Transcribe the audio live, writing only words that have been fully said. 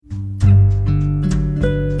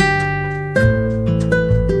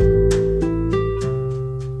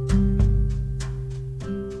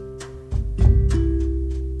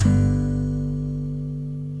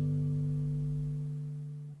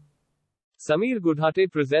Samir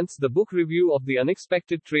Gudhate presents the book review of The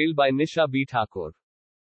Unexpected Trail by Nisha B. Thakur.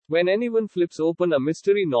 When anyone flips open a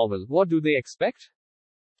mystery novel, what do they expect?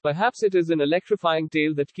 Perhaps it is an electrifying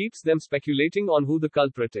tale that keeps them speculating on who the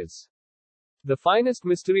culprit is. The finest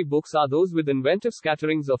mystery books are those with inventive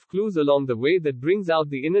scatterings of clues along the way that brings out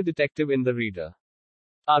the inner detective in the reader.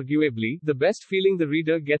 Arguably, the best feeling the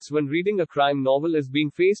reader gets when reading a crime novel is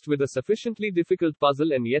being faced with a sufficiently difficult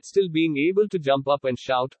puzzle and yet still being able to jump up and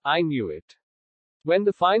shout, "I knew it!" when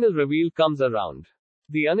the final reveal comes around.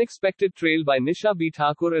 The Unexpected Trail by Nisha B.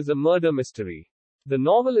 Thakur is a murder mystery. The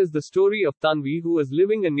novel is the story of Tanvi, who is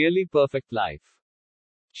living a nearly perfect life.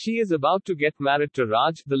 She is about to get married to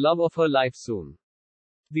Raj, the love of her life soon.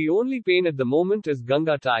 The only pain at the moment is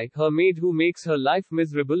Gangatai, her maid, who makes her life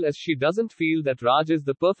miserable as she doesn't feel that Raj is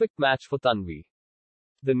the perfect match for Tanvi.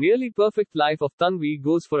 The nearly perfect life of Tanvi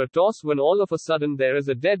goes for a toss when all of a sudden there is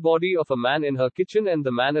a dead body of a man in her kitchen and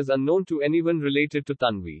the man is unknown to anyone related to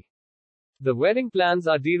Tanvi. The wedding plans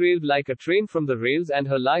are derailed like a train from the rails and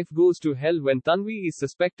her life goes to hell when Tanvi is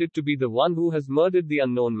suspected to be the one who has murdered the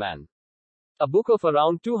unknown man. A book of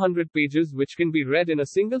around 200 pages which can be read in a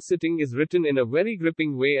single sitting is written in a very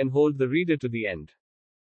gripping way and hold the reader to the end.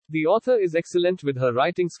 The author is excellent with her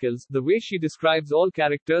writing skills, the way she describes all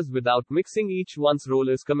characters without mixing each one's role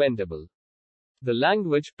is commendable. The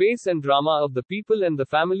language, pace and drama of the people and the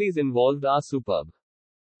families involved are superb.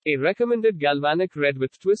 A recommended galvanic read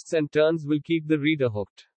with twists and turns will keep the reader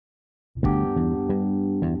hooked.